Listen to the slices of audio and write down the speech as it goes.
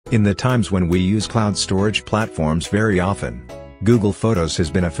In the times when we use cloud storage platforms very often, Google Photos has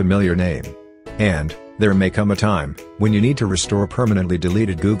been a familiar name. And there may come a time when you need to restore permanently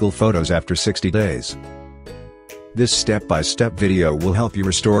deleted Google Photos after 60 days. This step-by-step video will help you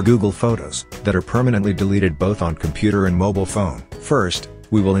restore Google Photos that are permanently deleted both on computer and mobile phone. First,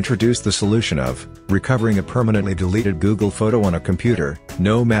 we will introduce the solution of recovering a permanently deleted Google photo on a computer,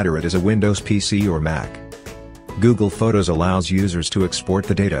 no matter it is a Windows PC or Mac. Google Photos allows users to export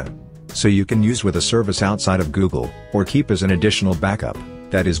the data, so you can use with a service outside of Google, or keep as an additional backup,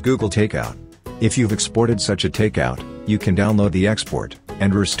 that is Google Takeout. If you've exported such a takeout, you can download the export,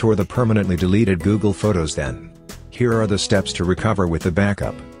 and restore the permanently deleted Google Photos then. Here are the steps to recover with the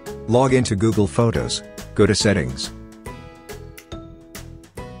backup. Log into Google Photos, go to Settings.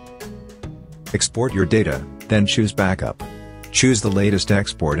 Export your data, then choose Backup. Choose the latest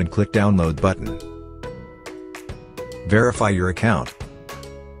export and click Download button. Verify your account.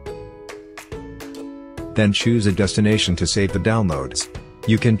 Then choose a destination to save the downloads.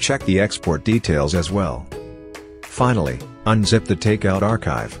 You can check the export details as well. Finally, unzip the Takeout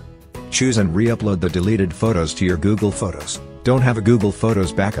archive. Choose and re-upload the deleted photos to your Google Photos. Don't have a Google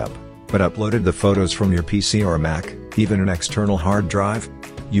Photos backup, but uploaded the photos from your PC or Mac, even an external hard drive?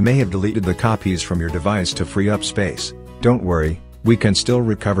 You may have deleted the copies from your device to free up space. Don't worry, we can still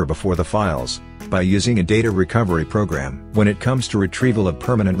recover before the files, by using a data recovery program. When it comes to retrieval of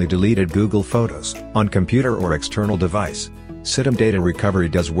permanently deleted Google Photos, on computer or external device, System Data Recovery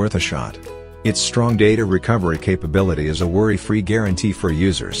does worth a shot. Its strong data recovery capability is a worry-free guarantee for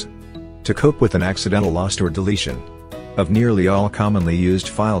users. To cope with an accidental loss or deletion of nearly all commonly used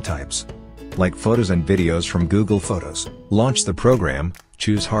file types, like photos and videos from Google Photos, launch the program,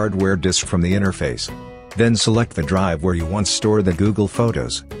 choose Hardware Disk from the interface. Then select the drive where you once stored the Google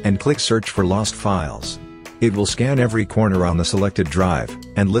Photos, and click Search for Lost Files. It will scan every corner on the selected drive,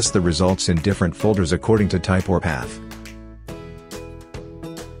 and list the results in different folders according to type or path.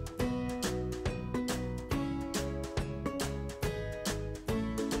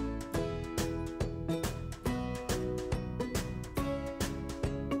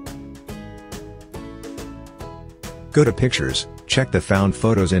 Go to Pictures, check the found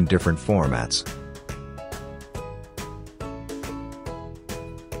photos in different formats.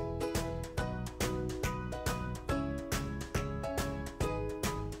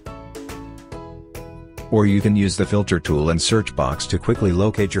 Or you can use the filter tool and search box to quickly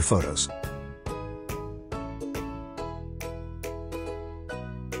locate your photos.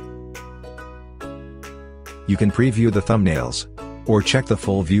 You can preview the thumbnails, or check the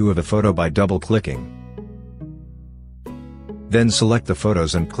full view of a photo by double-clicking. Then select the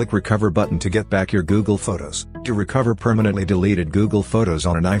photos and click Recover button to get back your Google Photos. To recover permanently deleted Google Photos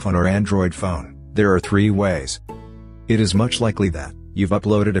on an iPhone or Android phone, there are 3 ways. It is much likely that you've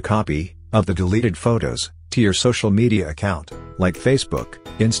uploaded a copy of the deleted photos to your social media account, like Facebook,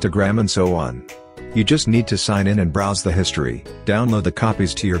 Instagram and so on. You just need to sign in and browse the history, download the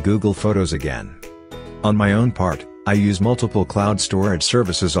copies to your Google Photos again. On my own part, I use multiple cloud storage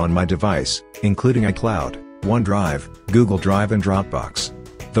services on my device, including iCloud, OneDrive, Google Drive and Dropbox.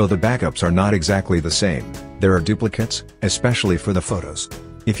 Though the backups are not exactly the same, there are duplicates, especially for the photos.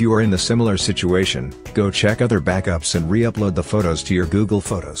 If you are in the similar situation, go check other backups and re-upload the photos to your Google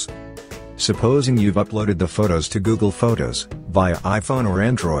Photos. Supposing you've uploaded the photos to Google Photos via iPhone or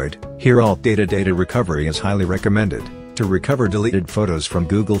Android, here Alt Data Recovery is highly recommended to recover deleted photos from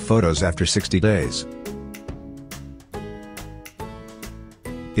Google Photos after 60 days.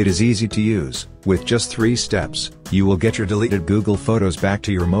 It is easy to use. With just 3 steps, you will get your deleted Google Photos back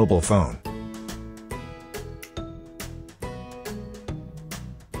to your mobile phone.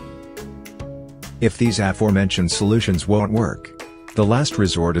 If these aforementioned solutions won't work, the last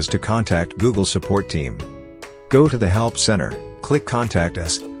resort is to contact Google support team. Go to the Help Center, click Contact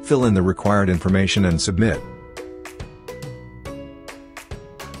Us, fill in the required information and submit.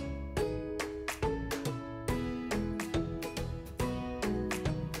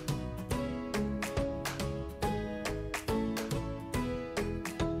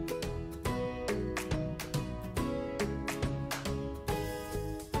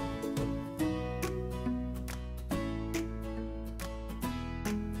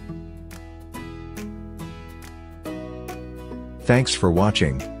 Thanks for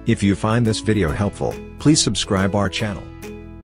watching. If you find this video helpful, please subscribe our channel.